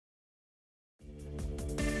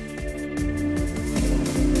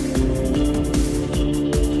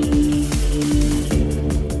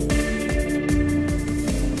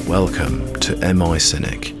Welcome to Am I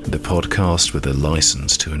Cynic, the podcast with a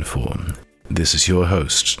license to inform. This is your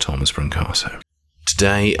host, Thomas Brancato.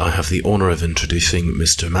 Today, I have the honour of introducing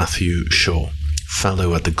Mr. Matthew Shaw,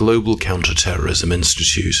 Fellow at the Global Counter-Terrorism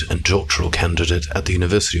Institute and doctoral candidate at the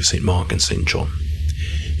University of St. Mark and St. John.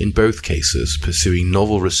 In both cases, pursuing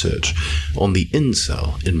novel research on the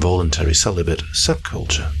Incel, involuntary celibate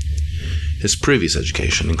subculture. His previous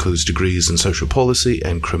education includes degrees in social policy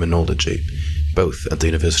and criminology, both at the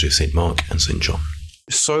University of St. Mark and St. John.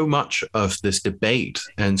 So much of this debate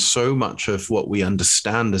and so much of what we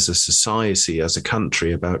understand as a society, as a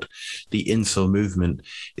country about the Incel movement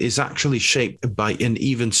is actually shaped by an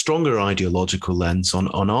even stronger ideological lens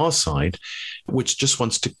on our side, which just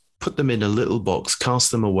wants to put them in a little box,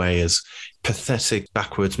 cast them away as pathetic,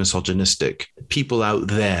 backwards, misogynistic people out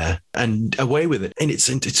there and away with it. And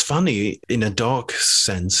it's funny in a dark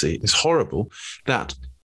sense, it's horrible that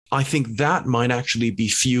I think that might actually be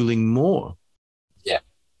fueling more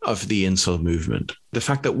of the Incel movement. The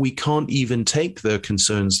fact that we can't even take their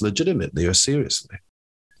concerns legitimately or seriously.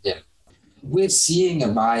 Yeah. We're seeing a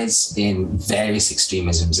rise in various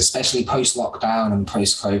extremisms, especially post-lockdown and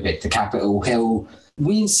post-COVID, the Capitol Hill.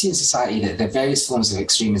 We see in society that the various forms of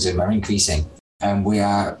extremism are increasing, and we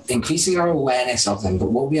are increasing our awareness of them.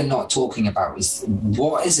 But what we are not talking about is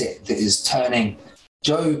what is it that is turning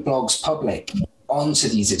Joe Blogs public onto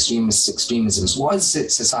these extremisms? What is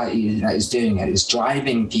it society that is doing it? Is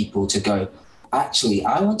driving people to go, actually,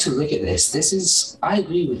 I want to look at this. I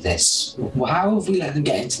agree with this. Well, how have we let them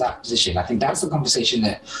get into that position? I think that's the conversation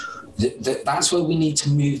that's where we need to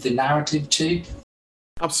move the narrative to.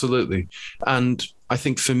 Absolutely. And I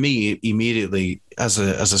think for me, immediately, as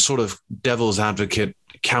a sort of devil's advocate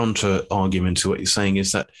counter argument to what you're saying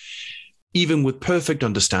is that even with perfect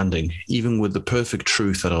understanding, even with the perfect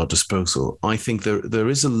truth at our disposal, I think there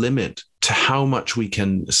is a limit to how much we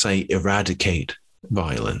can, say, eradicate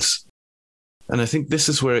violence. And I think this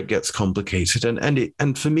is where it gets complicated.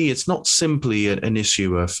 And for me, it's not simply an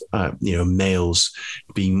issue of males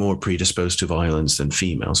being more predisposed to violence than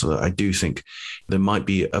females. So I do think there might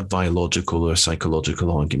be a biological or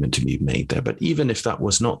psychological argument to be made there. But even if that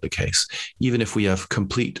was not the case, even if we have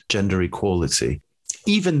complete gender equality,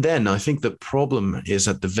 even then, I think the problem is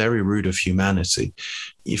at the very root of humanity.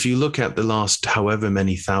 If you look at the last however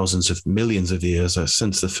many thousands of millions of years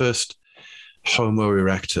since the first Homo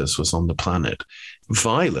erectus was on the planet,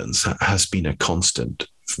 violence has been a constant,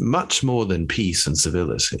 much more than peace and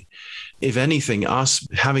civility. If anything, us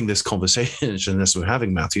having this conversation as we're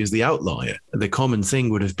having, Matthew, is the outlier. The common thing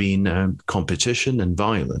would have been competition and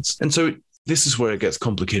violence. And so this is where it gets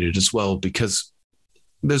complicated as well, because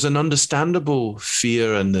there's an understandable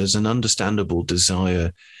fear and there's an understandable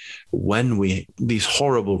desire when these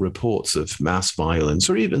horrible reports of mass violence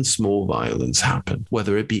or even small violence happen,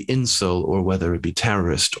 whether it be incel or whether it be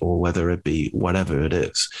terrorist or whether it be whatever it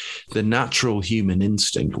is. The natural human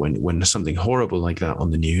instinct when something horrible like that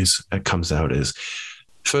on the news comes out is,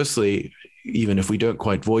 firstly, even if we don't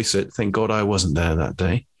quite voice it, thank God I wasn't there that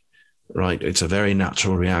day. Right. It's a very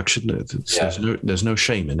natural reaction. There's no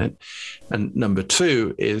shame in it. And number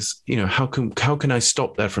two is, how can I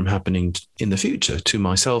stop that from happening in the future to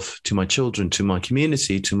myself, to my children, to my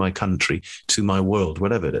community, to my country, to my world,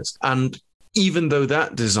 whatever it is. And even though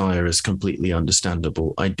that desire is completely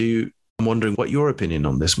understandable, I'm wondering what your opinion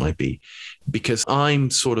on this might be, because I'm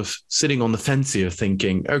sort of sitting on the fence here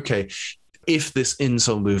thinking, okay, if this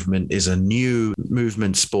incel movement is a new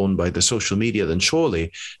movement spawned by the social media, then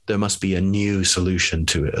surely there must be a new solution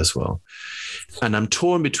to it as well. And I'm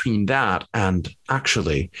torn between that and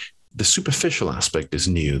actually the superficial aspect is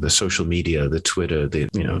new, the social media, the Twitter, the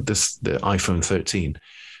iPhone 13.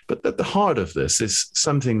 But at the heart of this is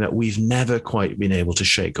something that we've never quite been able to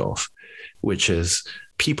shake off, which is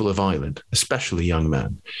people are violent, especially young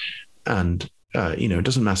men. And, it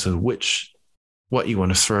doesn't matter what you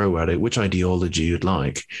want to throw at it, which ideology you'd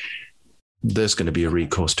like, there's going to be a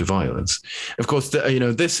recourse to violence. Of course,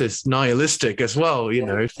 this is nihilistic as well,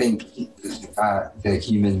 I think the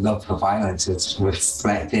human love for violence is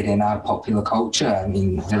reflected in our popular culture. I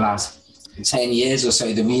mean, the last 10 years or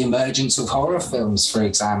so, the re-emergence of horror films, for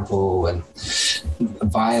example, and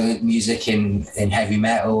violent music in heavy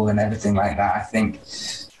metal and everything like that, I think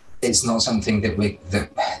it's not something that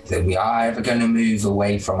we are ever going to move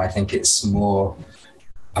away from. I think it's more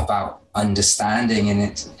about understanding,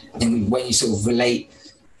 and when you sort of relate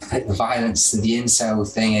the violence to the incel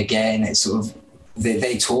thing again, it's sort of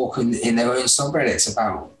they talk in their own subreddits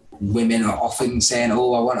about women are often saying,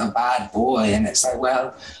 "Oh, I want a bad boy," and it's like,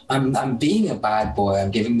 well, I'm being a bad boy.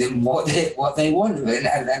 I'm giving them what they want,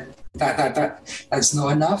 and that's not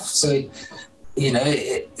enough. So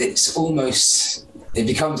it's almost, it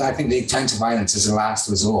becomes, I think they turn to violence as a last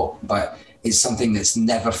resort, but it's something that's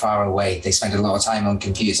never far away. They spend a lot of time on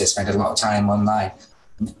computers, they spend a lot of time online.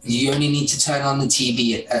 You only need to turn on the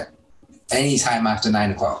TV at any time after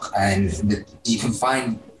 9 o'clock, and you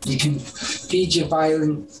can feed your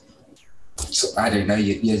violent, I don't know,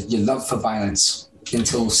 your love for violence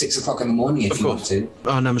until 6 o'clock in the morning if you want to.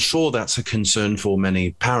 And I'm sure that's a concern for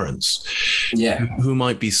many parents who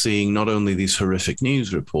might be seeing not only these horrific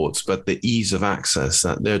news reports, but the ease of access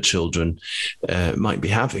that their children might be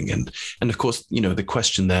having. And of course, the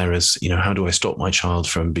question there is, how do I stop my child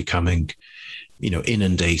from becoming,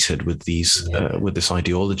 inundated with these with this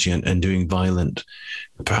ideology and doing violent,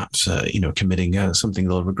 perhaps, committing something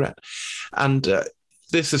they'll regret. And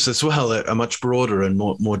this is as well a much broader and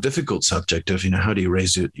more difficult subject of, how do you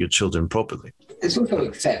raise your children properly? It's also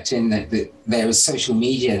accepting that there is social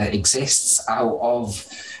media that exists out of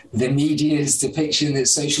the media's depiction that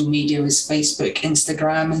social media is Facebook,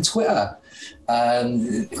 Instagram, and Twitter.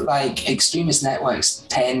 Like extremist networks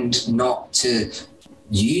tend not to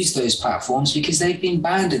use those platforms because they've been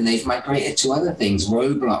banned and they've migrated to other things,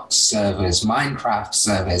 Roblox servers, Minecraft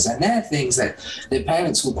servers, and they're things that the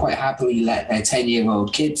parents will quite happily let their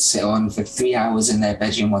 10-year-old kids sit on for 3 hours in their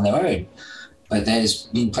bedroom on their own. But there's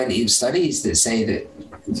been plenty of studies that say that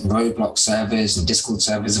Roblox servers and Discord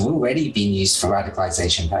servers have already been used for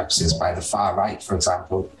radicalization purposes by the far right, for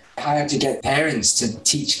example. How to get parents to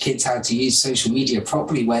teach kids how to use social media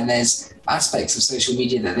properly when there's aspects of social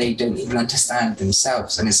media that they don't even understand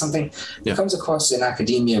themselves. And it's something that comes across in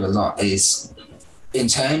academia a lot, is in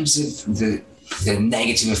terms of the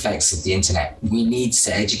negative effects of the internet, we need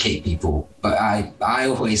to educate people. But I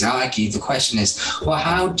always argue the question is, well,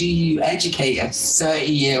 how do you educate a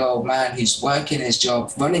 30-year-old man who's working his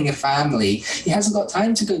job, running a family? He hasn't got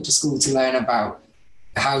time to go to school to learn about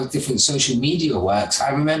how different social media works.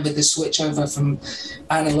 I remember the switch over from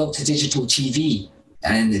analog to digital TV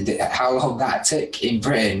and how long that took in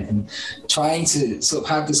Britain, and trying to sort of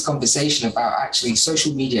have this conversation about actually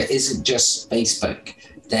social media isn't just Facebook.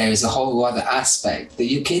 There is a whole other aspect that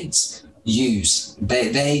your kids use.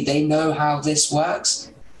 They know how this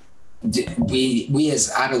works. We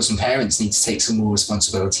as adults and parents need to take some more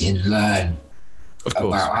responsibility and learn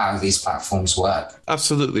about how these platforms work.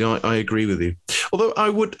 Absolutely, I agree with you. Although I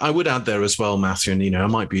would add there as well, Matthew, and I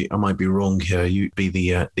might be wrong here. You be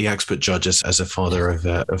the expert judge as a father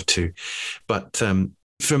of two, but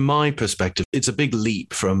from my perspective, it's a big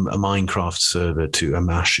leap from a Minecraft server to a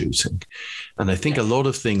mass shooting, and I think a lot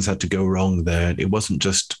of things had to go wrong there. It wasn't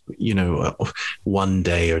just 1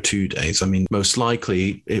 day or 2 days. I mean, most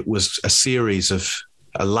likely it was a series of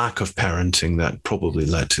a lack of parenting that probably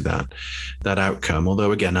led to that outcome.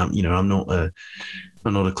 Although again, I'm not a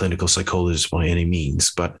clinical psychologist by any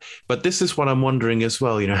means, but this is what I'm wondering as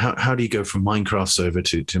well. How do you go from Minecraft server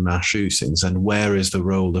to mass shootings, and where is the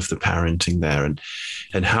role of the parenting there,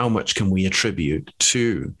 and how much can we attribute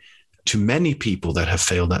to many people that have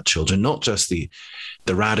failed at children, not just the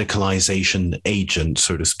radicalization agent,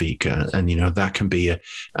 so to speak, and that can be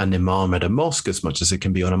an imam at a mosque as much as it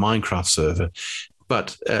can be on a Minecraft server.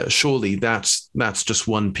 But surely that's just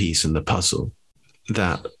one piece in the puzzle,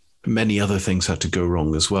 that many other things had to go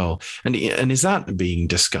wrong as well. And is that being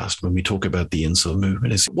discussed when we talk about the Incel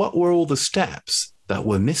movement? What were all the steps that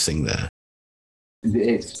were missing there?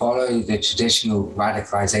 It followed the traditional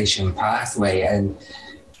radicalization pathway. And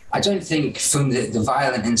I don't think from the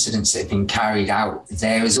violent incidents that have been carried out,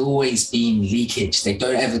 there has always been leakage. They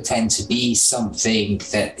don't ever tend to be something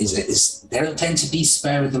that they don't tend to be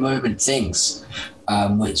spur of the moment things,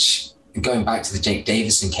 which, going back to the Jake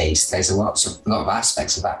Davison case, there's a lot of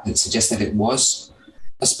aspects of that suggest that it was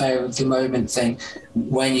a spur of the moment thing.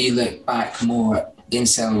 When you look back more at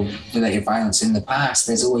incel-related violence in the past,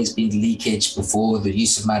 there's always been leakage before, the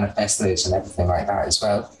use of manifestos and everything like that as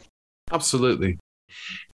well. Absolutely.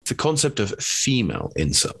 The concept of female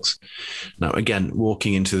incels. Now, again,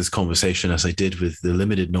 walking into this conversation as I did with the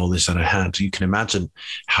limited knowledge that I had, you can imagine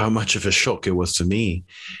how much of a shock it was to me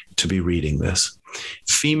to be reading this.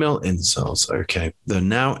 Female incels, okay, they're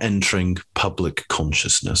now entering public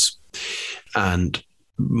consciousness. And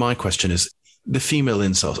my question is, the female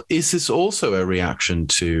incels, is this also a reaction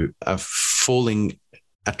to a falling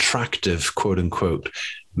attractive, quote unquote,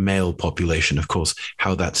 male population? Of course,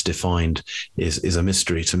 how that's defined is a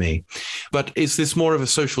mystery to me. But is this more of a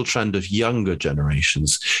social trend of younger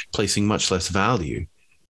generations placing much less value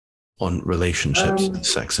on relationships,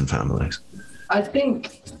 sex and families? I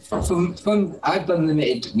think from I've done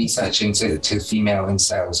limited research into female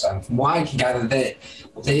incels, and from what I can gather, that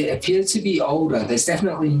they appear to be older. There's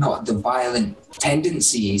definitely not the violent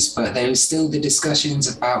tendencies, but there is still the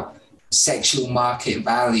discussions about sexual market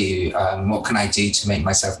value. What can I do to make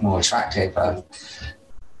myself more attractive?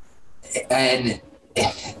 And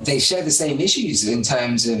they share the same issues in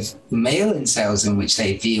terms of male incels, in which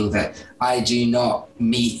they feel that I do not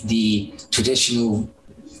meet the traditional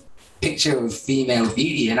picture of female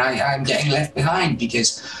beauty, and I'm getting left behind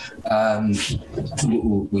because I'm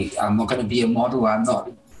not going to be a model. I'm not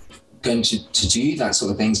going to do that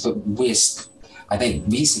sort of things. But I think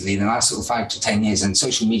recently, in the last sort of 5 to 10 years, and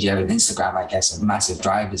social media and Instagram, I guess, are massive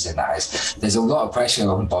drivers in that. There's a lot of pressure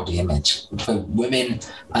on body image for women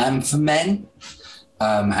and for men.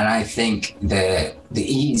 And I think the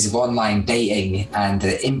ease of online dating and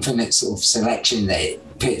the infinite sort of selection that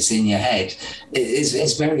it puts in your head,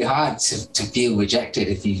 it's very hard to feel rejected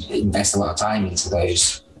if you invest a lot of time into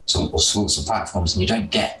those sorts of platforms and you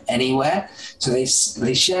don't get anywhere. So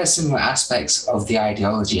they share similar aspects of the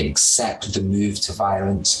ideology, except the move to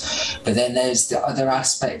violence. But then there's the other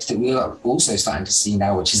aspect that we're also starting to see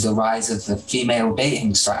now, which is the rise of the female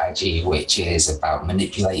dating strategy, which is about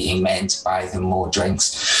manipulating men to buy them more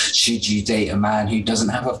drinks. Should you date a man who doesn't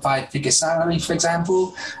have a 5-figure salary, for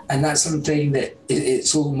example? And that's something that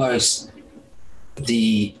it's almost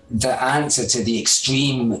the answer to the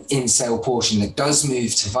extreme incel portion that does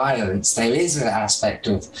move to violence. There is an aspect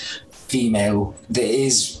of female that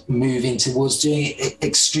is moving towards doing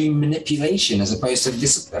extreme manipulation as opposed to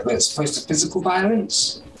physical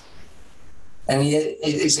violence. And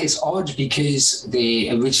it's odd because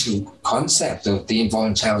the original concept of the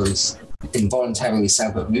involuntarily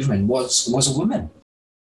celibate movement was a woman.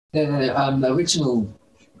 The original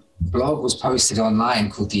blog was posted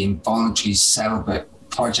online called the Involuntary Celibate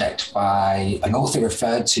Project by an author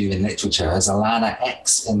referred to in literature as Alana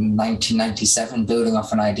X in 1997, building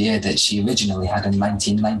off an idea that she originally had in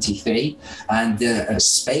 1993. And the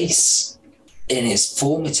space in its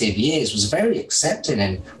formative years was very accepting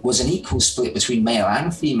and was an equal split between male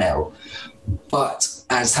and female. But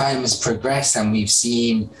as time has progressed and we've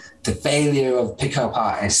seen the failure of pickup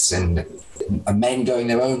artists and men going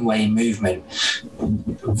their own way movement,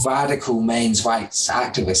 radical men's rights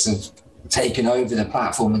activists have taken over the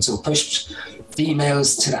platform and sort of pushed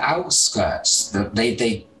females to the outskirts.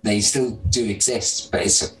 They still do exist, but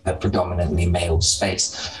it's a predominantly male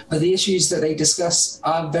space. But the issues that they discuss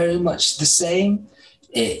are very much the same.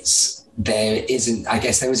 There isn't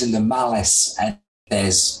the malice, and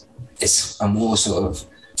it's a more sort of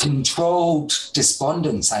controlled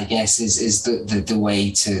despondence, I guess, is the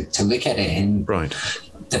way to look at it. And right.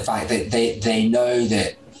 The fact that they know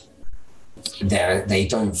that they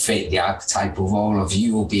don't fit the archetypal role of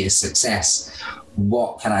you will be a success.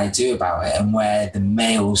 What can I do about it? And where the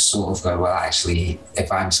males sort of go, well, actually,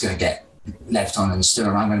 if I'm just going to get left on and stood,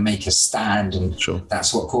 I'm going to make a stand, and sure,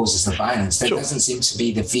 that's what causes the violence. There doesn't seem to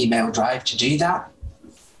be the female drive to do that.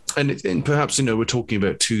 And perhaps, we're talking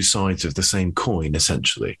about two sides of the same coin,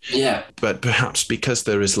 essentially. Yeah. But perhaps because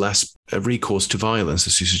there is less recourse to violence,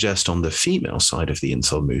 as you suggest, on the female side of the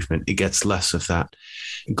incel movement, it gets less of that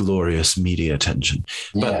glorious media attention.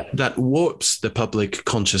 Yeah. But that warps the public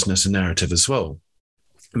consciousness and narrative as well.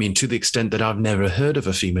 I mean, to the extent that I've never heard of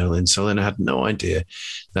a female incel, and I had no idea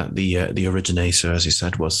that the originator, as you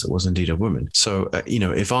said, was indeed a woman. So,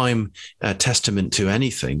 if I'm a testament to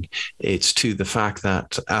anything, it's to the fact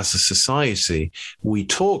that as a society, we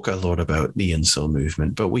talk a lot about the incel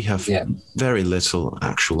movement, but we have very little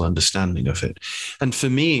actual understanding of it. And for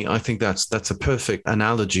me, I think that's a perfect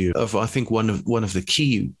analogy of, I think, one of the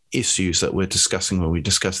key issues that we're discussing when we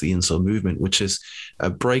discuss the incel movement, which is a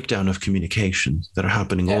breakdown of communication that are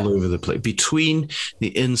happening all over the place between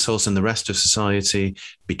the incels and the rest of society,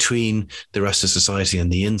 between the rest of society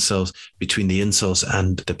and the incels, between the incels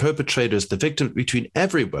and the perpetrators, the victims, between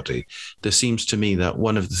everybody. There seems to me that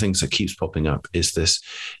one of the things that keeps popping up is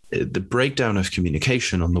the breakdown of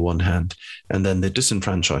communication on the one hand, and then the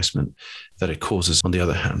disenfranchisement that it causes on the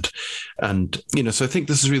other hand. And, so I think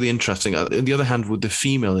this is really interesting. On the other hand, with the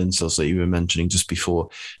female incels that you were mentioning just before,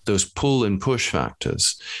 those pull and push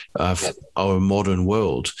factors of our modern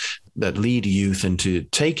world that lead youth into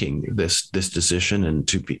taking this decision and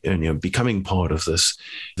to be, becoming part of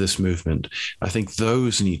this movement, I think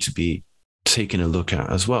those need to be taken a look at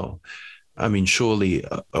as well. I mean, surely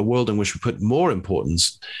a world in which we put more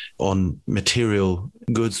importance on material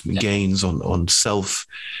goods gains, on self,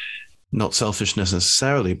 not selfishness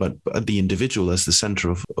necessarily, but the individual as the center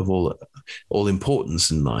of all importance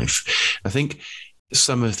in life. I think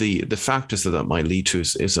some of the factors that might lead to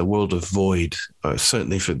is a world of void,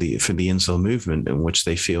 certainly for the incel movement, in which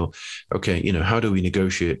they feel, okay, how do we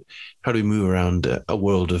negotiate? How do we move around a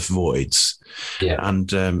world of voids? Yeah.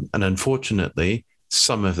 And unfortunately,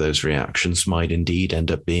 some of those reactions might indeed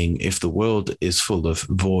end up being, if the world is full of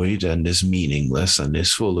void and is meaningless and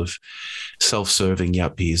is full of self-serving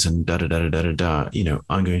yuppies and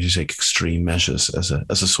I'm going to take extreme measures as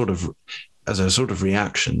a sort of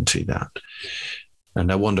reaction to that. And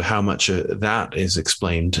I wonder how much that is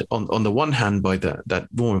explained on the one hand by that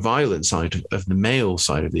more violent side of the male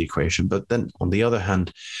side of the equation, but then on the other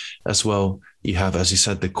hand as well, you have, as you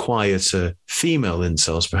said, the quieter female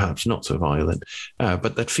incels, perhaps not so violent,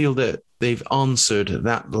 but that feel that they've answered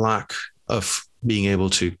that lack of being able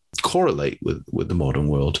to correlate with the modern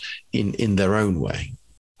world in their own way.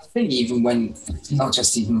 I think even when, not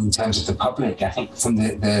just even in terms of the public, I think from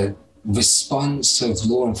the response of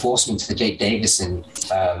law enforcement to the Jake Davison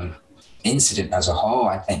incident as a whole,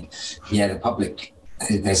 I think, the public,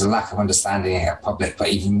 there's a lack of understanding at public, but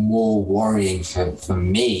even more worrying for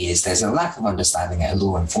me is there's a lack of understanding at a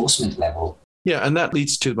law enforcement level. Yeah, and that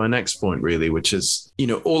leads to my next point, really, which is,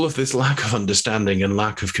 all of this lack of understanding and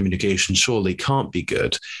lack of communication surely can't be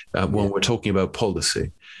good when we're talking about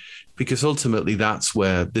policy, because ultimately that's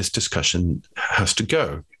where this discussion has to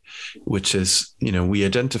go. Which is, we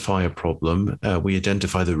identify a problem, we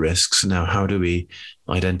identify the risks. Now, how do we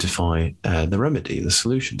identify the remedy, the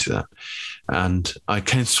solution to that? And I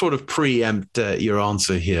can sort of preempt your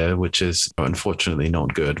answer here, which is unfortunately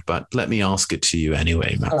not good, but let me ask it to you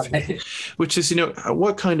anyway, Matthew, which is,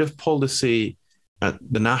 what kind of policy at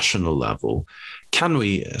the national level can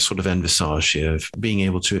we sort of envisage here of being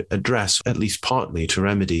able to address, at least partly, to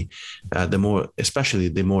remedy especially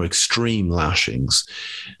the more extreme lashings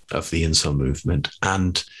of the incel movement?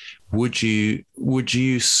 And would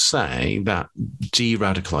you say that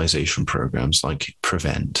de-radicalization programs like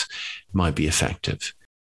Prevent might be effective?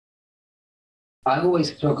 I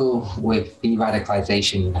always struggle with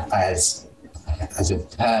de-radicalization as a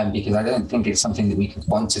term, because I don't think it's something that we can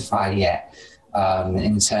quantify yet.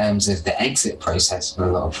 In terms of the exit process for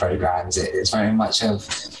a lot of programs, it's very much of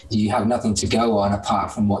you have nothing to go on apart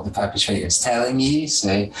from what the perpetrator is telling you.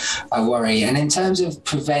 So I worry. And in terms of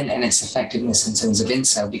Prevent and its effectiveness in terms of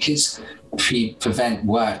incel, because Prevent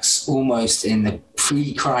works almost in the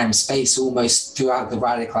pre-crime space, almost throughout the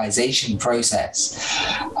radicalization process,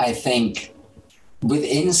 I think with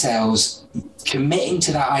incels, committing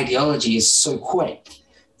to that ideology is so quick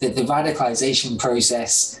that the radicalization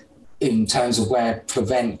process, in terms of where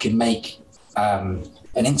Prevent can make an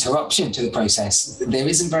interruption to the process, there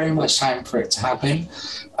isn't very much time for it to happen.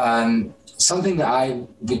 Something that I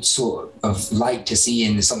would sort of like to see,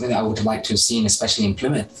 and something that I would like to have seen, especially in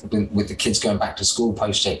Plymouth, with the kids going back to school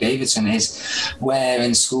post Jake Davidson, is where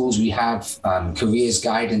in schools we have careers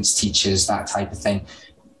guidance teachers, that type of thing.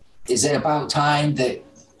 Is it about time that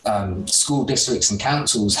school districts and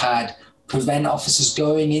councils had Prevent officers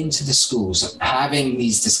going into the schools, having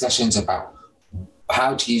these discussions about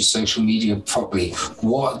how to use social media properly,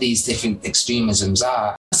 what these different extremisms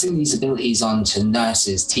are, passing these abilities on to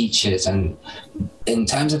nurses, teachers, and in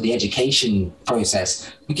terms of the education process,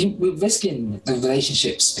 we're risking the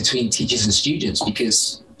relationships between teachers and students,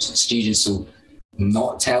 because students will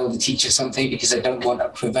not tell the teacher something because they don't want a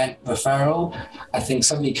Prevent referral. I think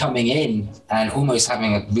somebody coming in and almost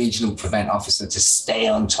having a regional Prevent officer to stay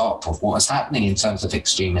on top of what is happening in terms of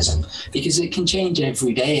extremism, because it can change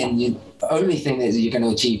every day, and the only thing that you're going to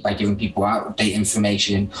achieve by giving people out-of-date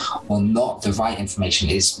information or not the right information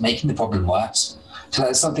is making the problem worse. So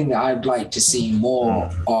that's something that I'd like to see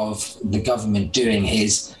more of the government doing,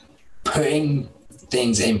 is putting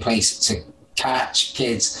things in place to catch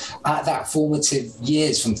kids at that formative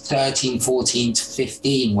years from 13, 14 to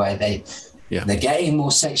 15, where they're getting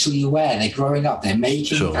more sexually aware, they're growing up, they're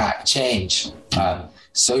making that change.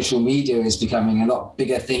 Social media is becoming a lot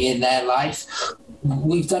bigger thing in their life.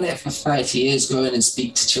 We've done it for 30 years, go in and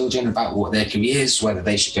speak to children about what their career is, whether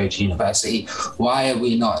they should go to university. Why are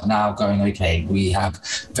we not now going, okay, we have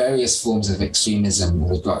various forms of extremism.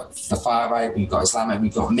 We've got the far right, we've got Islamic,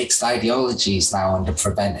 we've got mixed ideologies now under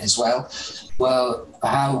Prevent as well. Well,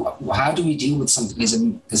 how do we deal with something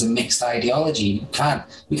as a mixed ideology?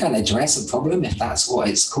 We can't address a problem if that's what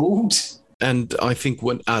it's called. And I think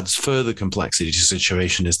what adds further complexity to the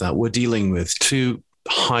situation is that we're dealing with two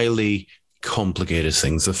highly complicated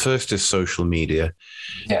things. The first is social media,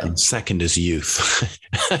 and second is youth.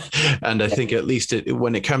 And I think at least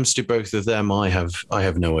when it comes to both of them, I have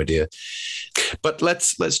no idea. But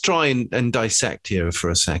let's try and dissect here for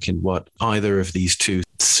a second what either of these two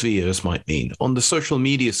spheres might mean. On the social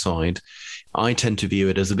media side, I tend to view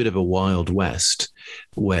it as a bit of a Wild West,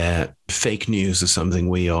 where fake news is something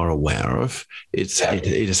we are aware of. It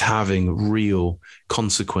is having real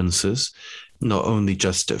consequences, not only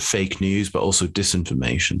just fake news, but also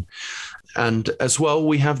disinformation. And as well,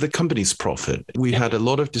 we have the company's profit. We had a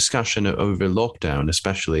lot of discussion over lockdown,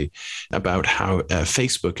 especially about how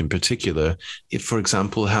Facebook in particular, it, for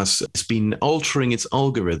example, has been altering its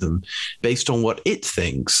algorithm based on what it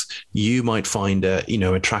thinks you might find,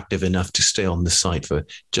 attractive enough to stay on the site for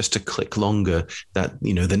just a click longer, that,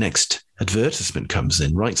 the next advertisement comes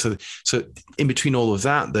in, right? So in between all of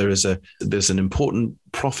that, there's an important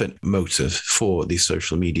profit motive for these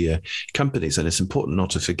social media companies. And it's important not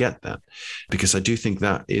to forget that, because I do think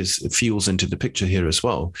that fuels into the picture here as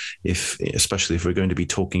well. Especially if we're going to be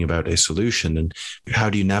talking about a solution and how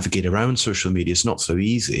do you navigate around social media, it's not so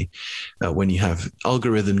easy when you have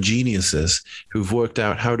algorithm geniuses who've worked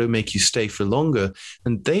out how to make you stay for longer.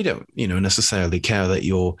 And they don't, necessarily care that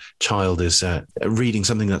your child is reading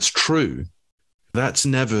something that's true. That's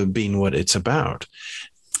never been what it's about.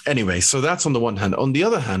 Anyway, so that's on the one hand. On the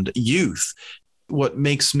other hand, youth, what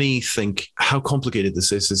makes me think how complicated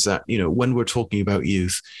this is that, when we're talking about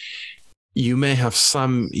youth, you may have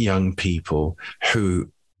some young people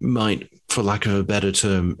who might, for lack of a better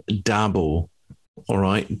term, dabble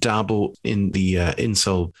in the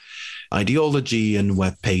incel ideology and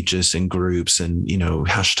web pages and groups and,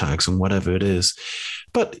 hashtags and whatever it is.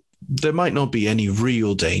 But there might not be any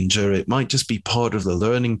real danger. It might just be part of the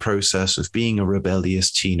learning process of being a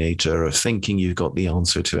rebellious teenager, of thinking you've got the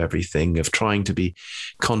answer to everything, of trying to be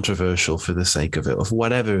controversial for the sake of it, of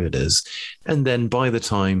whatever it is. And then by the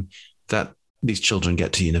time that these children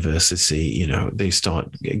get to university, they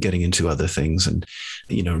start getting into other things and,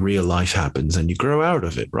 real life happens and you grow out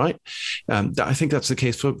of it, right? I think that's the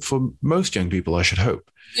case for most young people, I should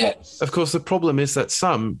hope. Yeah. Of course, the problem is that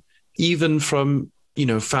some, even from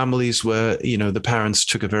families where, the parents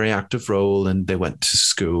took a very active role and they went to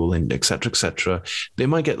school and et cetera, they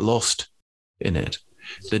might get lost in it.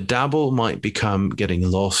 The dabble might become getting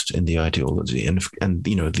lost in the ideology. And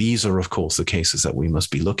these are, of course, the cases that we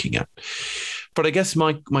must be looking at. But I guess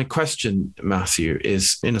my question, Matthew,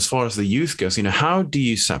 is in as far as the youth goes, how do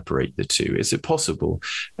you separate the two? Is it possible?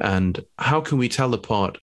 And how can we tell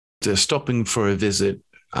apart the stopping for a visit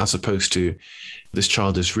as opposed to this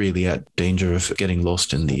child is really at danger of getting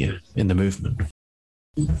lost in the movement?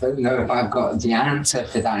 I don't know if I've got the answer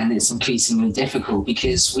for that, and it's increasingly difficult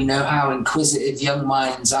because we know how inquisitive young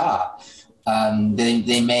minds are.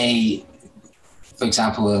 They may, for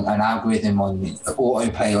example, an algorithm on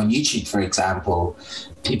autoplay on YouTube, for example,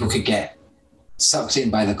 people could get sucked in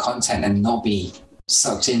by the content and not be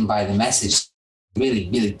sucked in by the message. Really,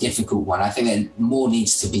 really difficult one. I think that more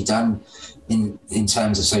needs to be done in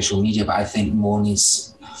terms of social media, but I think more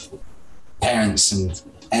needs parents and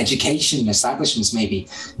education establishments maybe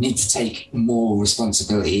need to take more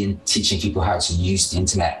responsibility in teaching people how to use the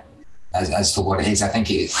internet as for what it is. I think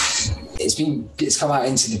it's come out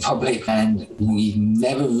into the public and we've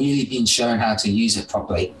never really been shown how to use it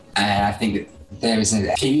properly. And I think there is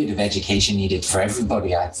a period of education needed for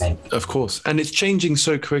everybody, I think. Of course. And it's changing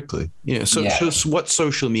so quickly. What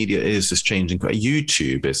social media is changing.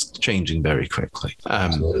 YouTube is changing very quickly.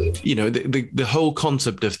 The whole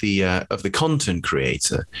concept of the content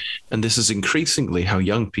creator, and this is increasingly how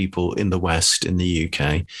young people in the West, in the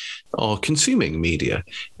UK, are consuming media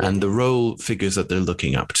and the role figures that they're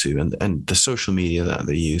looking up to and the social media that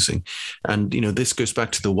they're using. And, this goes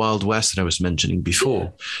back to the Wild West that I was mentioning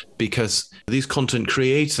before, because these content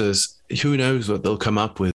creators, who knows what they'll come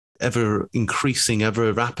up with, ever increasing,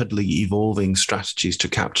 ever rapidly evolving strategies to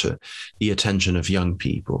capture the attention of young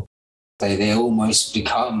people. They almost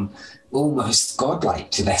become almost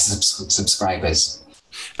godlike to their subscribers.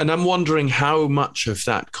 And I'm wondering how much of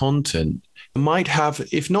that content might have,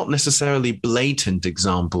 if not necessarily blatant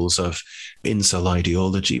examples of incel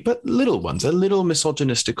ideology, but little ones, a little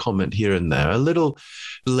misogynistic comment here and there, a little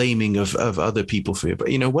blaming of other people for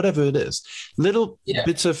it, whatever it is, little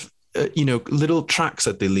bits of, little tracks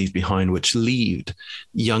that they leave behind, which lead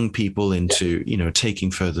young people into,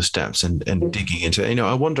 taking further steps and digging into,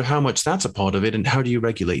 I wonder how much that's a part of it and how do you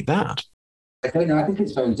regulate that? I don't know. I think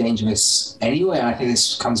it's very dangerous anyway. And I think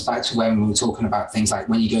this comes back to when we were talking about things like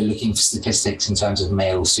when you go looking for statistics in terms of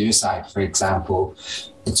male suicide, for example,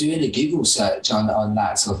 doing a Google search on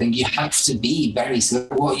that sort of thing, you have to be very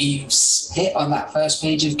selective what you hit on that first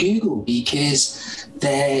page of Google, because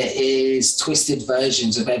there is twisted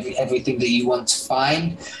versions of everything that you want to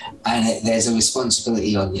find. And there's a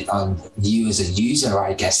responsibility on you as a user,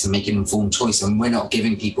 I guess, to make an informed choice. And we're not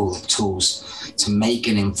giving people the tools to make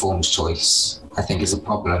an informed choice, I think, is a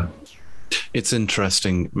problem. It's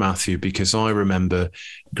interesting, Matthew, because I remember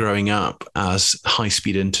growing up as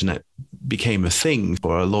high-speed internet became a thing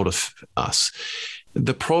for a lot of us.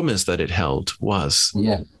 The promise that it held was,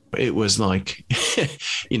 it was like,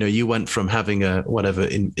 you went from having a, whatever,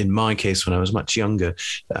 in my case, when I was much younger,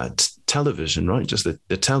 television, right? Just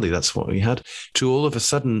the telly, that's what we had, to all of a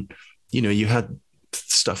sudden, you had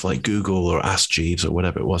stuff like Google or Ask Jeeves or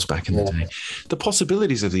whatever it was back in the day. The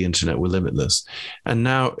possibilities of the internet were limitless. And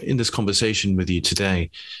now in this conversation with you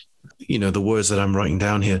today, the words that I'm writing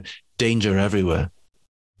down here, danger everywhere.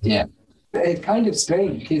 Yeah. It's kind of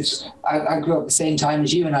strange because I grew up the same time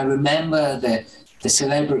as you, and I remember the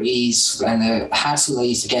celebrities and the hassle they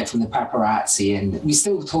used to get from the paparazzi, and we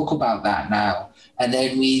still talk about that now. And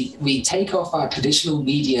then we take off our traditional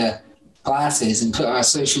media glasses and put our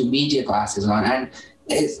social media glasses on, and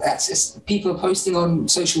that's just people are posting on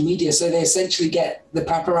social media, so they essentially get the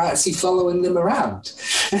paparazzi following them around.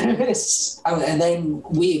 And then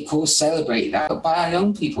we of course celebrate that by our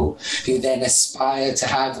young people, who then aspire to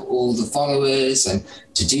have all the followers, and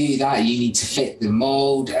to do that you need to fit the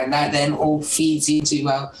mold, and that then all feeds into,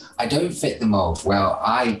 well, I don't fit the mold, well,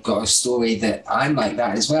 I've got a story that I'm like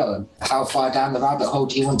that as well, and how far down the rabbit hole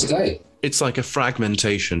do you want to go? It's like a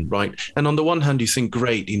fragmentation, right? And on the one hand, you think,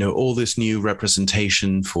 great, all this new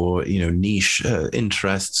representation for, niche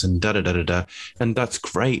interests and da-da-da-da-da. And that's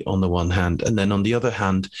great on the one hand. And then on the other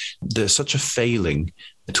hand, there's such a failing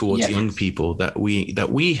towards young people that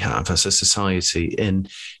we have as a society in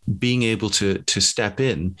being able to step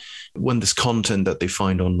in when this content that they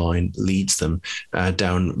find online leads them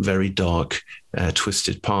down very dark,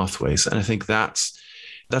 twisted pathways. And I think that's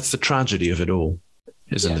the tragedy of it all,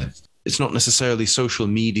 isn't it? It's not necessarily social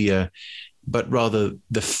media, but rather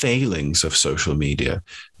the failings of social media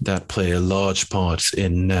that play a large part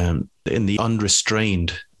in the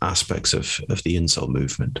unrestrained aspects of the incel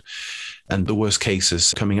movement and the worst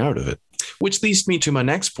cases coming out of it. Which leads me to my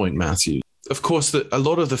next point, Matthew. Of course, a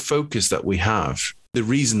lot of the focus that we have, the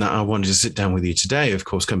reason that I wanted to sit down with you today, of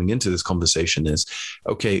course, coming into this conversation is,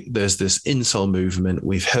 okay, there's this incel movement.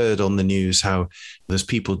 We've heard on the news how there's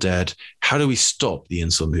people dead. How do we stop the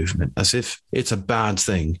incel movement? As if it's a bad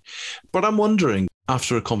thing. But I'm wondering,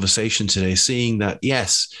 after a conversation today, seeing that,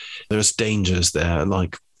 yes, there's dangers there,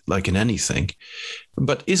 like in anything,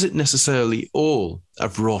 but is it necessarily all a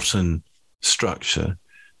rotten structure?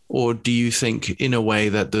 Or do you think, in a way,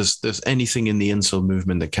 that there's anything in the incel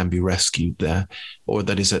movement that can be rescued there, or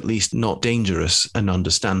that is at least not dangerous and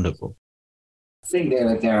understandable? I think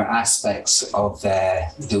there are aspects of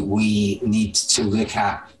there that we need to look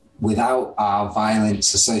at without our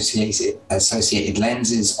violence associated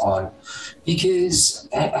lenses on, because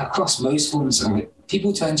across most forms of it,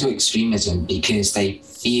 people turn to extremism because they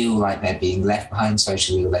feel like they're being left behind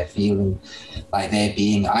socially, or they're feeling like they're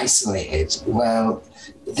being isolated. Well,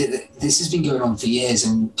 this has been going on for years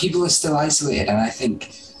and people are still isolated. And I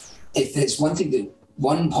think if there's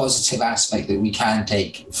one positive aspect that we can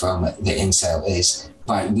take from the incel is,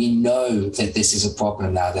 right, we know that this is a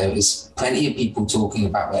problem now. There is plenty of people talking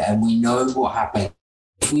about it, and we know what happened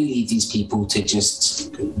if we leave these people to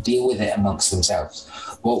just deal with it amongst themselves.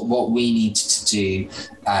 What we need to do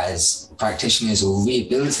as practitioners or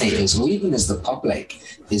rehabilitators, or even as the public,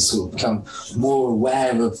 is sort of become more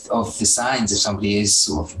aware of the signs if somebody is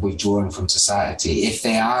sort of withdrawing from society. If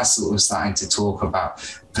they are sort of starting to talk about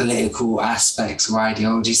political aspects or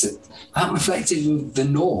ideologies that aren't reflective of the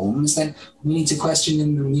norms, then we need to question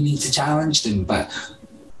them and we need to challenge them. But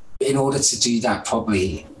in order to do that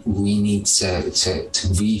properly, we need to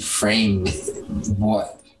reframe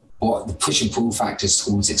what the push and pull factors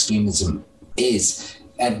towards extremism is.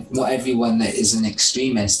 And not everyone that is an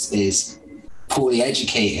extremist is poorly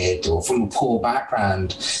educated or from a poor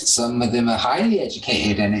background. Some of them are highly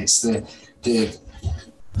educated, and it's the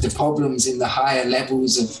problems in the higher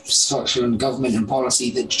levels of structure and government and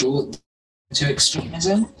policy that draw to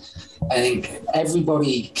extremism. I think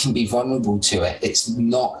everybody can be vulnerable to it. It's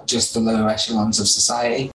not just the lower echelons of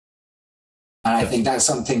society. And I think that's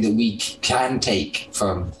something that we can take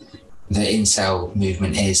from the incel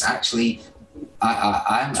movement is actually,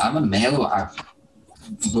 I'm a male. I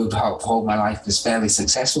would hold my life as fairly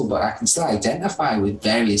successful, but I can still identify with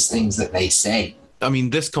various things that they say. I mean,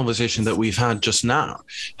 this conversation that we've had just now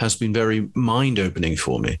has been very mind-opening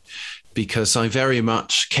for me, because I very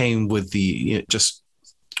much came with the just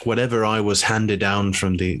whatever I was handed down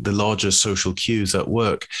from the larger social cues at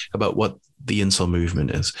work about what the incel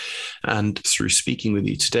movement is. And through speaking with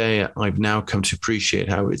you today, I've now come to appreciate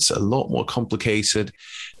how it's a lot more complicated.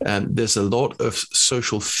 And there's a lot of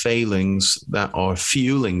social failings that are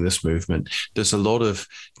fueling this movement. There's a lot of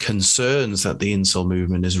concerns that the incel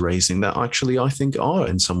movement is raising that actually I think are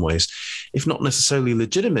in some ways, if not necessarily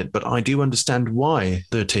legitimate, but I do understand why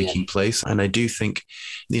they're taking place. And I do think,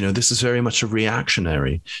 this is very much a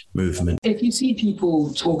reactionary movement. If you see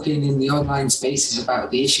people talking in the online spaces about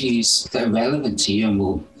the issues that are relevant to you, and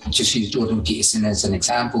we'll just use Jordan Peterson as an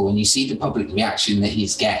example, and you see the public reaction that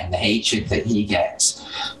he's getting, the hatred that he gets,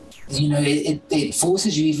 it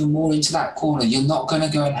forces you even more into that corner. You're not going to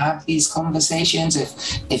go and have these conversations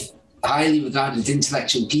if highly regarded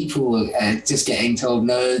intellectual people are just getting told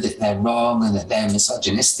no, that they're wrong and that they're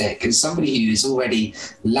misogynistic. As somebody who is already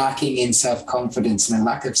lacking in self-confidence and a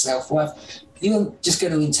lack of self-worth, you're just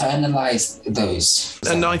going to internalize those.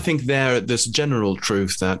 And I think there's general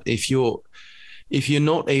truth that if you're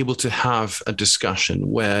not able to have a discussion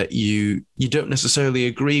where you don't necessarily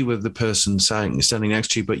agree with the person standing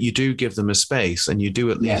next to you, but you do give them a space and you do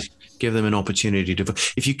at least give them an opportunity to.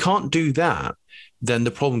 If you can't do that, then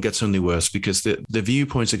the problem gets only worse, because the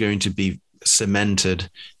viewpoints are going to be cemented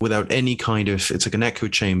without any kind of, it's like an echo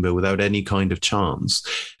chamber without any kind of chance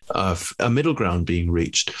of a middle ground being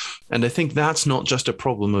reached. And I think that's not just a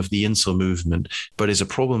problem of the incel movement, but is a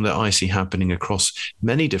problem that I see happening across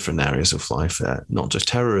many different areas of life, not just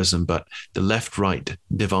terrorism, but the left-right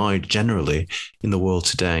divide generally in the world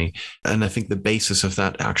today. And I think the basis of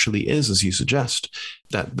that actually is, as you suggest,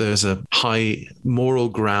 that there's a high moral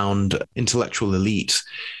ground intellectual elite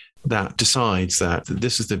that decides that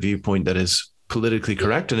this is the viewpoint that is politically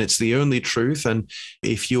correct and it's the only truth. And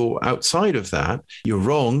if you're outside of that, you're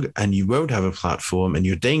wrong and you won't have a platform and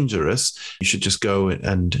you're dangerous. You should just go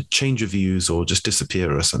and change your views or just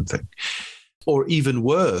disappear or something. Or even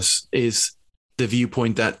worse is the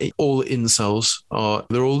viewpoint that all incels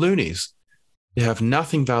they're all loonies. They have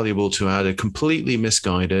nothing valuable to add, are completely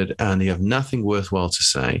misguided, and they have nothing worthwhile to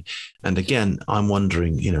say. And again, I'm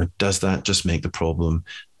wondering, does that just make the problem,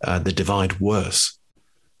 the divide, worse?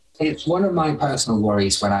 It's one of my personal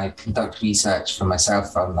worries when I conduct research for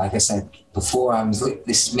myself. Like I said before,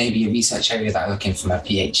 this may be a research area that I'm looking for my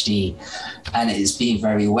Ph.D. And it is being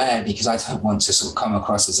very aware, because I don't want to sort of come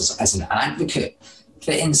across as an advocate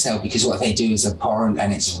for incel, because what they do is abhorrent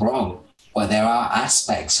and it's wrong. But there are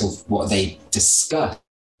aspects of what they discuss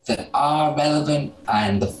that are relevant,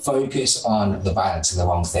 and the focus on the violence and the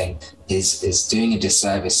wrong thing is doing a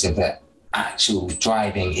disservice to the actual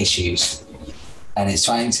driving issues. And it's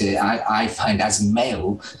trying to, I find as a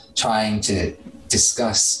male, trying to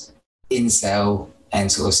discuss incel and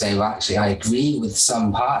sort of say, well, actually, I agree with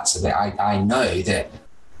some parts of it. I know that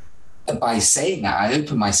by saying that, I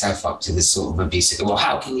open myself up to this sort of abuse. Well,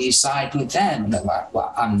 how can you side with them? And I'm like,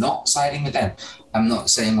 well, I'm not siding with them. I'm not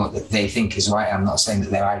saying what they think is right. I'm not saying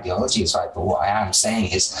that their ideology is right. But what I am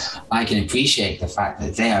saying is I can appreciate the fact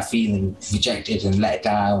that they are feeling rejected and let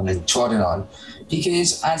down and trodden on,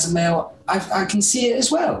 because as a male, I can see it as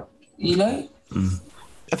well, I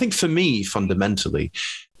think for me, fundamentally,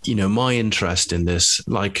 my interest in this,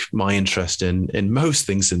 like my interest in most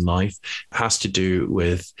things in life, has to do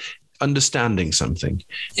with understanding something.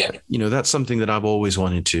 Yeah. That's something that I've always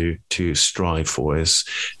wanted to strive for. Is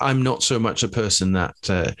I'm not so much a person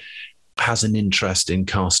that has an interest in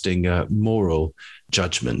casting moral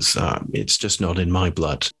judgments. It's just not in my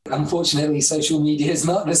blood. Unfortunately, social media is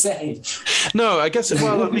not the same. No, I guess.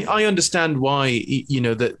 Well, I mean, I understand why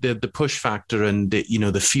the push factor and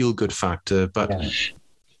the feel good factor, but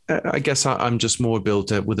I guess I'm just more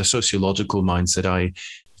built with a sociological mindset.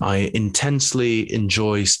 I intensely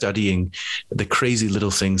enjoy studying the crazy little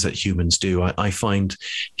things that humans do. I find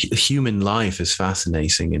human life is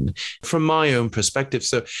fascinating, and from my own perspective.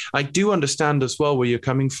 So I do understand as well where you're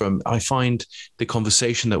coming from. I find the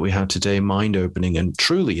conversation that we had today mind-opening and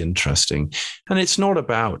truly interesting. And it's not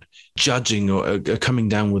about judging or coming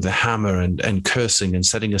down with a hammer and cursing and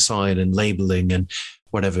setting aside and labeling and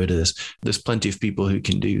whatever it is. There's plenty of people who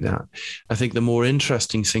can do that. I think the more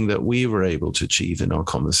interesting thing that we were able to achieve in our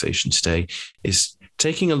conversation today is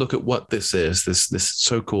taking a look at what this is, this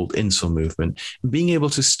so-called incel movement, and being able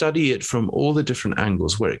to study it from all the different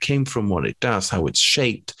angles, where it came from, what it does, how it's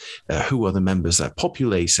shaped, who are the members that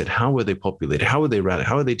populate it, how are they populated, how are they radicalized,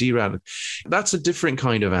 how are they deradicalized. That's a different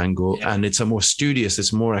kind of angle, and it's a more studious,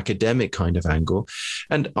 it's a more academic kind of angle.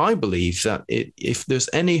 And I believe that if there's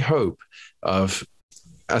any hope of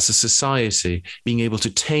as a society, being able to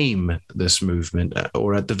tame this movement,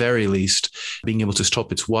 or at the very least, being able to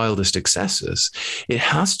stop its wildest excesses, it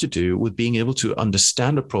has to do with being able to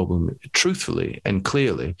understand a problem truthfully and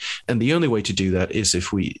clearly. And the only way to do that is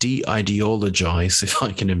if we de-ideologize, if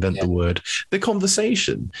I can invent the word, the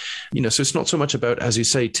conversation. So it's not so much about, as you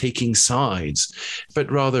say, taking sides,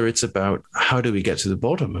 but rather it's about how do we get to the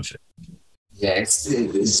bottom of it. Yeah, it's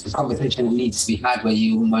a conversation that needs to be had where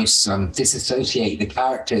you almost disassociate the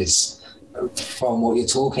characters from what you're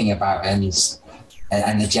talking about and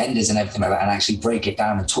the genders and everything like that, and actually break it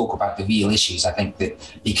down and talk about the real issues. I think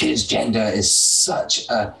that because gender is such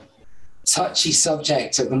a touchy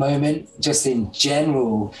subject at the moment, just in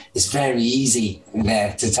general, it's very easy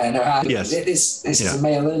there to turn around. Yes. This is a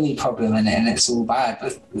male-only problem and it's all bad,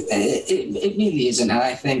 but it really isn't. And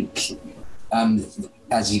I think,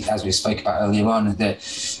 as we spoke about earlier on,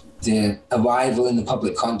 the arrival in the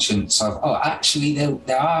public conscience of, actually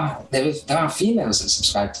there are females that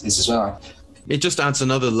subscribe to this as well. It just adds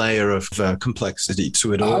another layer of complexity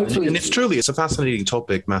to it all. Hopefully. And it's a fascinating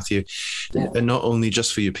topic, Matthew, and not only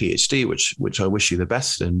just for your PhD, which I wish you the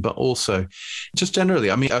best in, but also just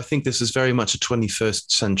generally. I mean, I think this is very much a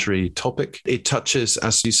 21st century topic. It touches,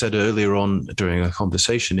 as you said earlier on during our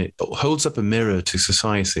conversation, it holds up a mirror to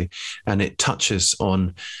society, and it touches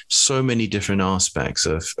on so many different aspects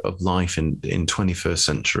of life in 21st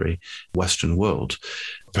century Western world,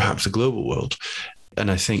 perhaps a global world. And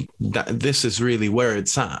I think that this is really where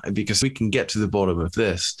it's at, because if we can get to the bottom of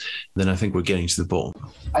this, then I think we're getting to the bottom.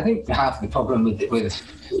 I think half the problem with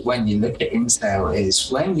when you look at Incel is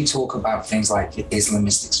when we talk about things like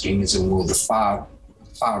Islamist extremism or the far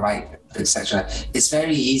right, etc., it's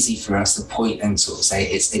very easy for us to point and sort of say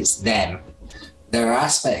it's them. There are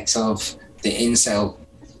aspects of the Incel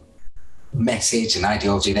message and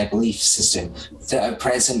ideology, their belief system, that are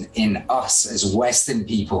present in us as Western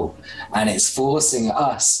people, and it's forcing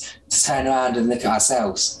us to turn around and look at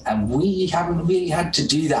ourselves, and we haven't really had to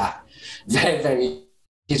do that very, very,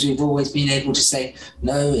 because we've always been able to say,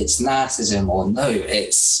 no, it's narcissism, or no,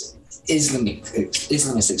 it's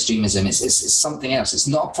Islamist extremism, it's something else, it's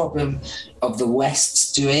not a problem of the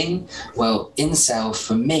West's doing. Well, Incel,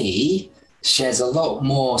 for me, shares a lot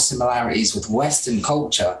more similarities with Western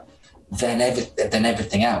culture than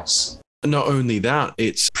everything else. Not only that,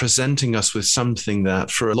 it's presenting us with something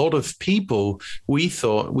that for a lot of people, we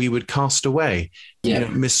thought we would cast away. Yeah.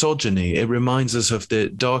 Misogyny. It reminds us of the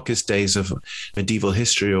darkest days of medieval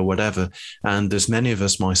history or whatever. And there's many of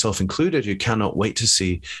us, myself included, who cannot wait to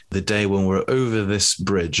see the day when we're over this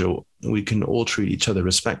bridge, or we can all treat each other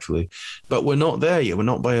respectfully. But we're not there yet. We're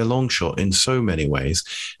not by a long shot in so many ways.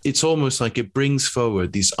 It's almost like it brings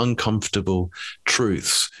forward these uncomfortable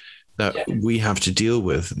truths that we have to deal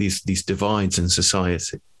with, these divides in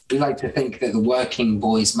society. We like to think that the working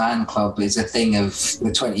boys man club is a thing of the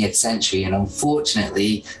 20th century, and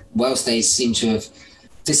unfortunately, whilst they seem to have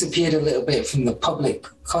disappeared a little bit from the public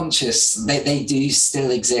conscious, they do still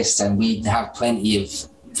exist, and we have plenty of,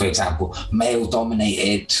 for example,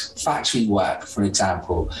 male-dominated factory work, for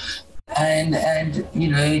example, and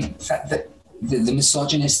the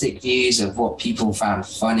misogynistic views of what people found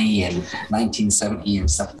funny in 1970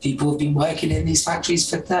 and stuff. People have been working in these factories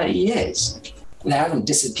for 30 years. They haven't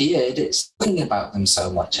disappeared. It's nothing about them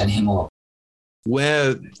so much anymore.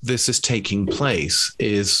 Where this is taking place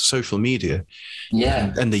is social media.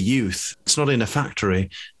 Yeah. And the youth. It's not in a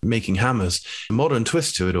factory making hammers. A modern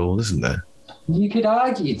twist to it all, isn't there? You could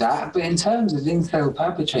argue that, but in terms of incel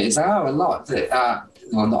perpetrators, there are a lot that are,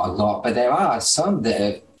 well, not a lot, but there are some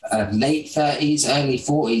that are late 30s, early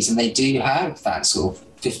 40s, and they do have that sort of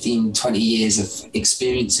 15, 20 years of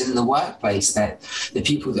experience in the workplace, that the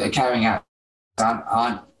people that are carrying out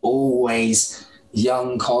aren't always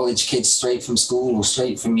young college kids straight from school or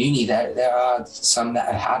straight from uni. There are some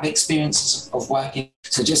that have experiences of working.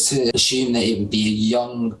 So just to assume that it would be a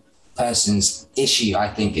young person's issue, I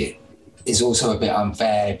think it is also a bit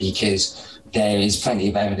unfair, because there is plenty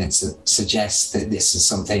of evidence that suggests that this is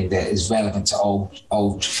something that is relevant to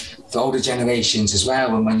older generations as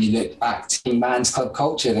well. And when you look back to man's club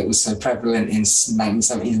culture that was so prevalent in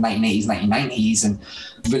 1970s, 1980s, 1990s, and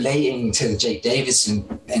relating to the Jake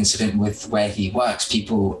Davidson incident with where he works,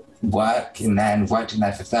 people worked in there for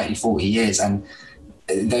 30, 40 years. And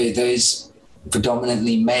those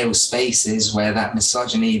predominantly male spaces where that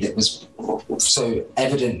misogyny that was so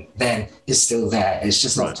evident then is still there. It's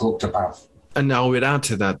just not talked about. And now we'd add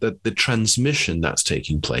to that the transmission that's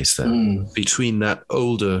taking place there between that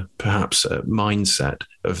older, perhaps, mindset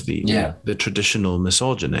of the traditional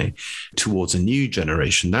misogyny towards a new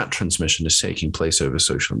generation. That transmission is taking place over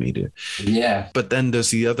social media. Yeah. But then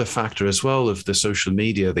there's the other factor as well of the social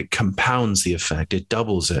media that compounds the effect. It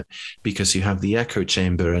doubles it, because you have the echo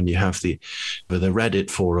chamber and you have the Reddit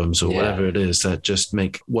forums or whatever it is that just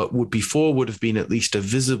make what would have been at least a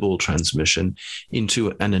visible transmission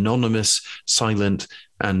into an anonymous, silent,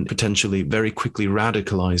 and potentially very quickly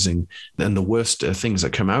radicalizing, and the worst things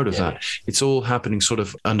that come out of that. It's all happening sort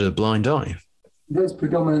of under a blind eye. Those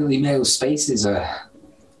predominantly male spaces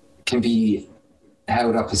can be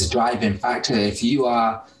held up as a driving factor. If you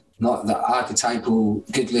are not the archetypal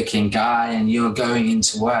good-looking guy and you're going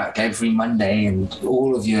into work every Monday and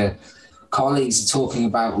all of your colleagues are talking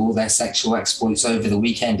about all their sexual exploits over the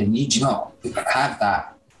weekend and you do not have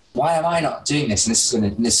that, why am I not doing this?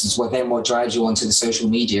 And this is what drives you onto the social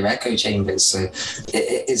media echo chambers. So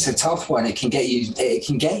it's a tough one. It can get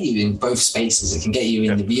you in both spaces. It can get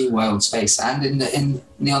you in the real world space and in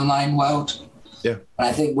the online world. Yeah. And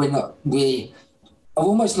I think we are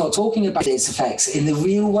almost not talking about its effects in the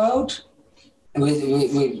real world.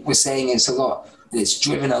 We're saying it's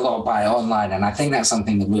driven a lot by online. And I think that's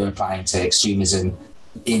something that we're applying to extremism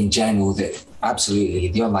in general, that absolutely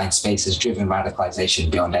the online space has driven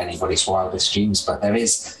radicalization beyond anybody's wildest dreams, but there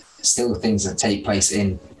is still things that take place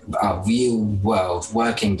in our real world,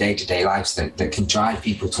 working day-to-day lives that can drive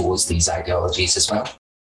people towards these ideologies as well.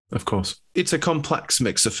 Of course. It's a complex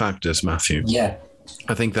mix of factors, Matthew. Yeah.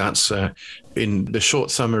 I think that's in the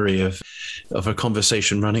short summary of a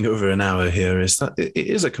conversation running over an hour here, is that it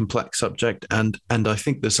is a complex subject, and I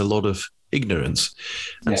think there's a lot of ignorance.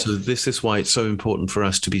 And so this is why it's so important for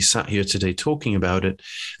us to be sat here today talking about it.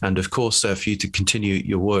 And of course, for you to continue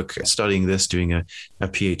your work studying this, doing a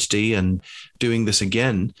Ph.D. and doing this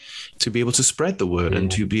again, to be able to spread the word and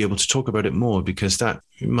to be able to talk about it more, because that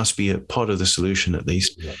must be a part of the solution, at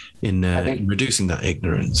least in reducing that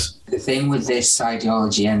ignorance. The thing with this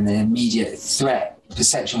ideology and the immediate threat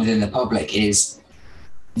perception within the public is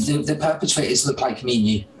the perpetrators look like me and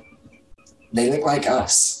you. They look like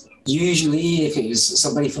us. Usually, if it was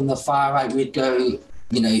somebody from the far right, we'd go,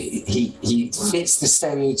 he fits the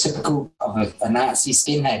stereotypical of a Nazi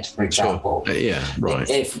skinhead, for example. Sure. Yeah, right.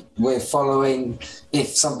 If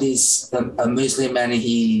somebody's a Muslim and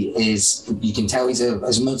you can tell he's a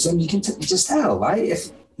Muslim, you can just tell, right?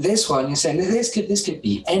 If this one, you're saying this could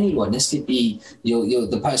be anyone. This could be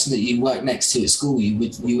the person that you work next to at school.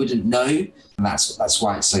 You wouldn't know. And that's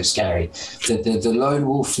why it's so scary. The lone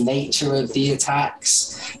wolf nature of the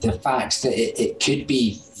attacks, the fact that it could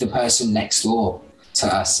be the person next door to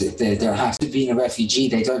us. They don't have to be a refugee.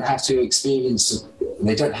 They don't have to experience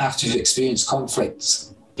conflict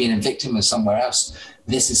being a victim of somewhere else.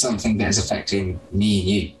 This is something that is affecting me and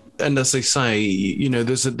you. And as they say,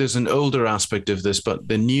 there's an older aspect of this, but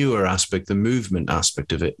the newer aspect, the movement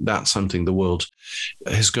aspect of it, that's something the world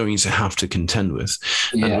is going to have to contend with.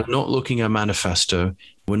 Yeah. And we're not looking at manifesto.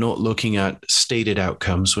 We're not looking at stated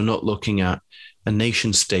outcomes. We're not looking at a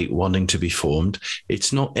nation state wanting to be formed.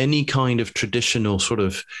 It's not any kind of traditional sort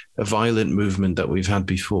of a violent movement that we've had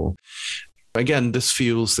before. Again, this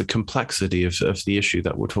fuels the complexity of the issue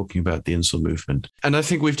that we're talking about, the Incel movement. And I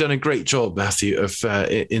think we've done a great job, Matthew, of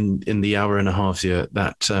in the hour and a half here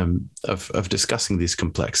of discussing these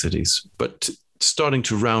complexities. But starting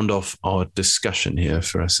to round off our discussion here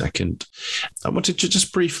for a second, I wanted to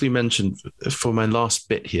just briefly mention for my last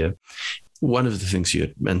bit here, one of the things you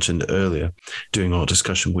had mentioned earlier during our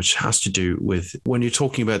discussion, which has to do with when you're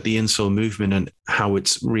talking about the Incel movement and how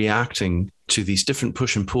it's reacting to these different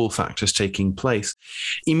push and pull factors taking place.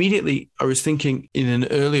 Immediately, I was thinking in an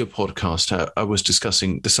earlier podcast, I was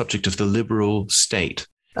discussing the subject of the liberal state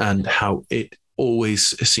and how it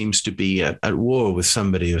always seems to be at war with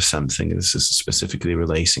somebody or something. This is specifically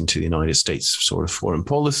relating to the United States sort of foreign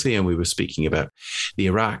policy. And we were speaking about the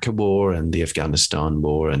Iraq war and the Afghanistan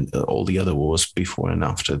war and all the other wars before and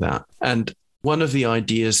after that. And one of the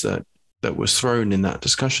ideas that was thrown in that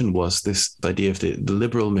discussion was this idea of the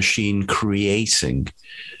liberal machine creating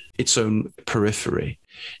its own periphery,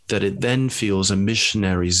 that it then feels a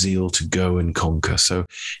missionary zeal to go and conquer. So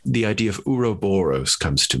the idea of Ouroboros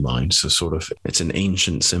comes to mind. So sort of it's an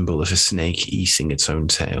ancient symbol of a snake eating its own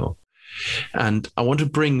tail. And I want to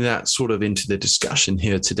bring that sort of into the discussion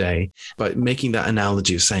here today by making that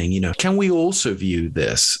analogy of saying, can we also view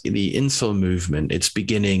this, the Incel movement, its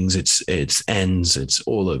beginnings, its ends, its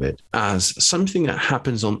all of it, as something that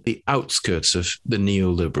happens on the outskirts of the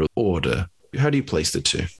neoliberal order? How do you place the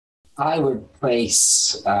two? I would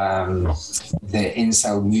place the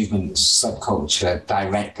Incel movement subculture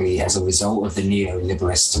directly as a result of the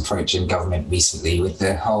neoliberalist approach in government recently, with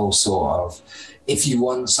the whole sort of if you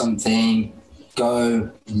want something,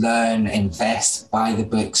 go learn, invest, buy the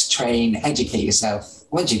books, train, educate yourself.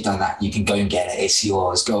 Once you've done that, you can go and get it. It's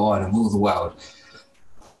yours. Go on and rule the world.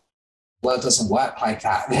 Well, it doesn't work like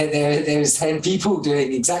that. There's 10 people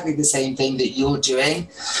doing exactly the same thing that you're doing.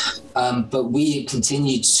 But we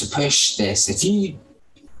continue to push this. If you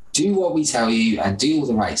do what we tell you and do all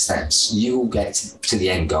the right steps, you will get to the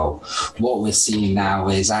end goal. What we're seeing now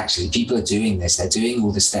is actually people are doing this. They're doing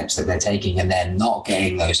all the steps that they're taking and they're not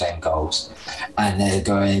getting those end goals. And they're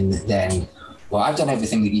going then, well, I've done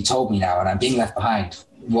everything that you told me now and I'm being left behind.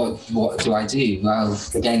 What do I do? Well,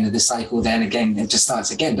 again, the cycle then again, it just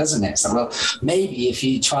starts again, doesn't it? So, well, maybe if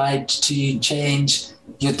you tried to change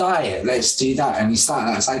your diet, let's do that. And you start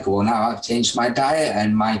that cycle. Well, now I've changed my diet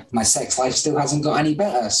and my sex life still hasn't got any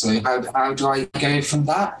better. So how do I go from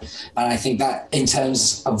that? And I think that in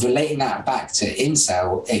terms of relating that back to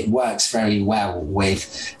Incel, it works very well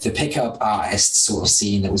with the pickup artist sort of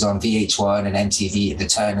scene that was on VH1 and MTV at the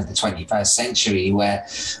turn of the 21st century, where,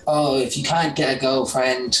 oh, if you can't get a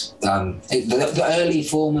girlfriend, the early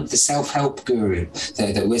form of the self-help guru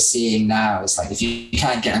that we're seeing now, it's like, if you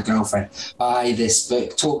can't get a girlfriend, buy this book,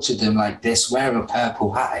 talk to them like this, wear a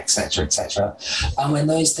purple hat, etc., etc. And when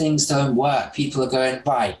those things don't work, people are going,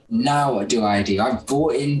 right, now what do I do? I've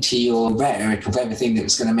bought into your rhetoric of everything that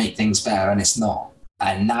was going to make things better, and it's not.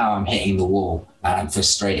 And now I'm hitting the wall and I'm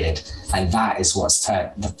frustrated. And that is what's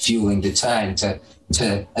fueling the turn to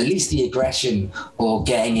at least the aggression or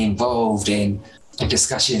getting involved in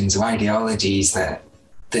discussions or ideologies that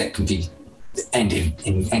can be end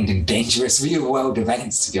in dangerous real world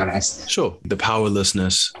events, to be honest. Sure. The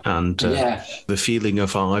powerlessness and the feeling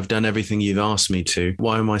of, oh, I've done everything you've asked me to.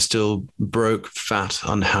 Why am I still broke, fat,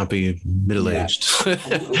 unhappy, middle-aged?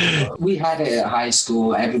 We had it at high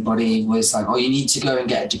school. Everybody was like, oh, you need to go and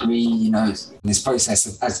get a degree, you know, in this process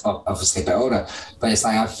of, as obviously a bit older, but it's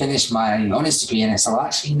like, I finished my honours degree and it's like, well,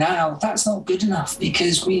 actually now that's not good enough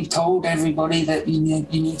because we've told everybody that you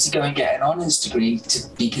need to go and get an honours degree to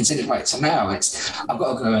be considered right. So now I've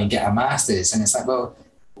got to go and get a master's, and it's like, well,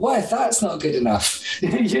 what if that's not good enough?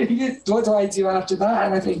 What do I do after that?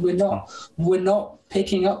 And I think we're not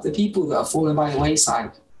picking up the people that are falling by the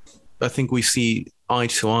wayside. I think we see eye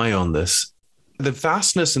to eye on this. The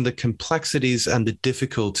vastness and the complexities and the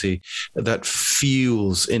difficulty that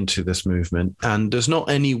fuels into this movement. And there's not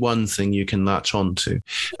any one thing you can latch on to.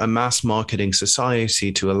 A mass marketing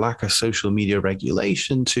society, to a lack of social media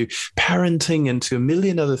regulation, to parenting, and to a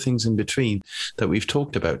million other things in between that we've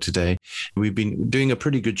talked about today. We've been doing a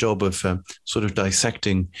pretty good job of sort of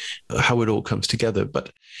dissecting how it all comes together.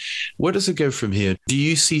 But where does it go from here? Do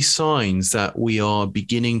you see signs that we are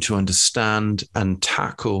beginning to understand and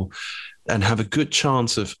tackle and have a good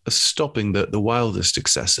chance of stopping the wildest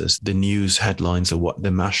excesses, the news headlines of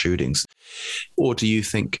the mass shootings? Or do you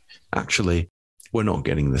think, actually, we're not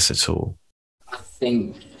getting this at all? I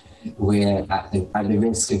think we're at the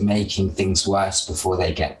risk of making things worse before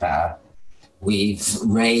they get better. We've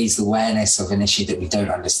raised awareness of an issue that we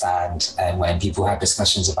don't understand. And when people have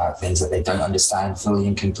discussions about things that they don't understand fully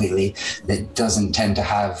and completely, that doesn't tend to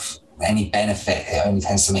have any benefit. It only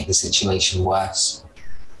tends to make the situation worse.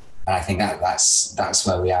 And I think that's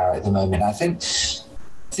where we are at the moment. I think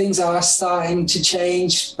things are starting to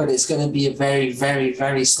change, but it's going to be a very, very,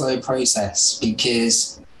 very slow process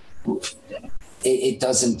because it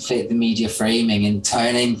doesn't fit the media framing, and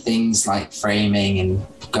turning things like framing and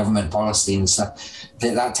government policy and stuff,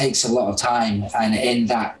 that takes a lot of time. And in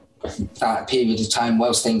that period of time,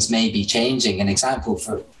 whilst things may be changing, an example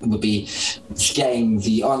would be getting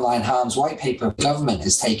the online harms white paper of government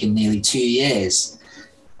has taken nearly 2 years.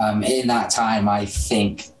 In that time, I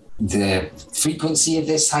think the frequency of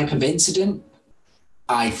this type of incident,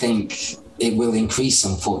 I think it will increase,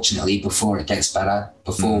 unfortunately, before it gets better,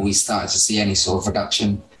 before we start to see any sort of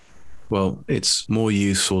reduction. Well, it's more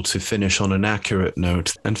useful to finish on an accurate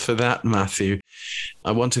note. And for that, Matthew,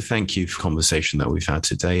 I want to thank you for the conversation that we've had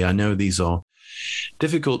today. I know these are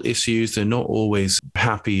difficult issues. They're not always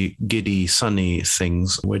happy, giddy, sunny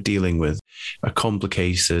things. We're dealing with a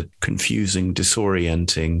complicated, confusing,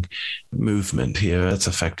 disorienting movement here that's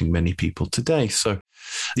affecting many people today. So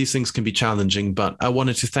these things can be challenging, but I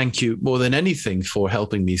wanted to thank you more than anything for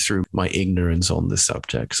helping me through my ignorance on this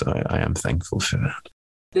subject. So I am thankful for that.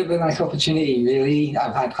 It's been a nice opportunity, really.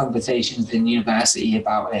 I've had conversations in university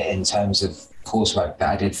about it in terms of coursework that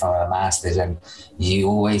I did for a master's, and you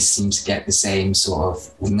always seem to get the same sort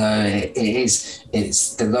of, no,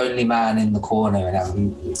 it's the lonely man in the corner,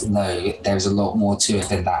 and no, there's a lot more to it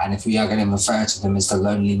than that. And if we are going to refer to them as the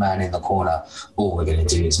lonely man in the corner, all we're going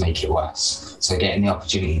to do is make it worse. So getting the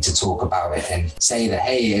opportunity to talk about it and say that,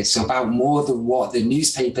 hey, it's about more than what the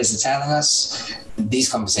newspapers are telling us,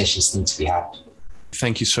 these conversations need to be had.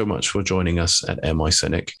 Thank you so much for joining us at Am I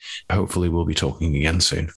Cynic? Hopefully we'll be talking again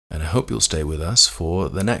soon. And I hope you'll stay with us for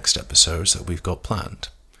the next episodes that we've got planned.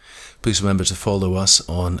 Please remember to follow us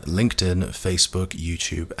on LinkedIn, Facebook,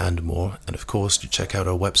 YouTube, and more. And of course, to check out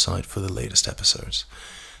our website for the latest episodes.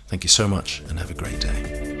 Thank you so much and have a great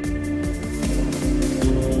day.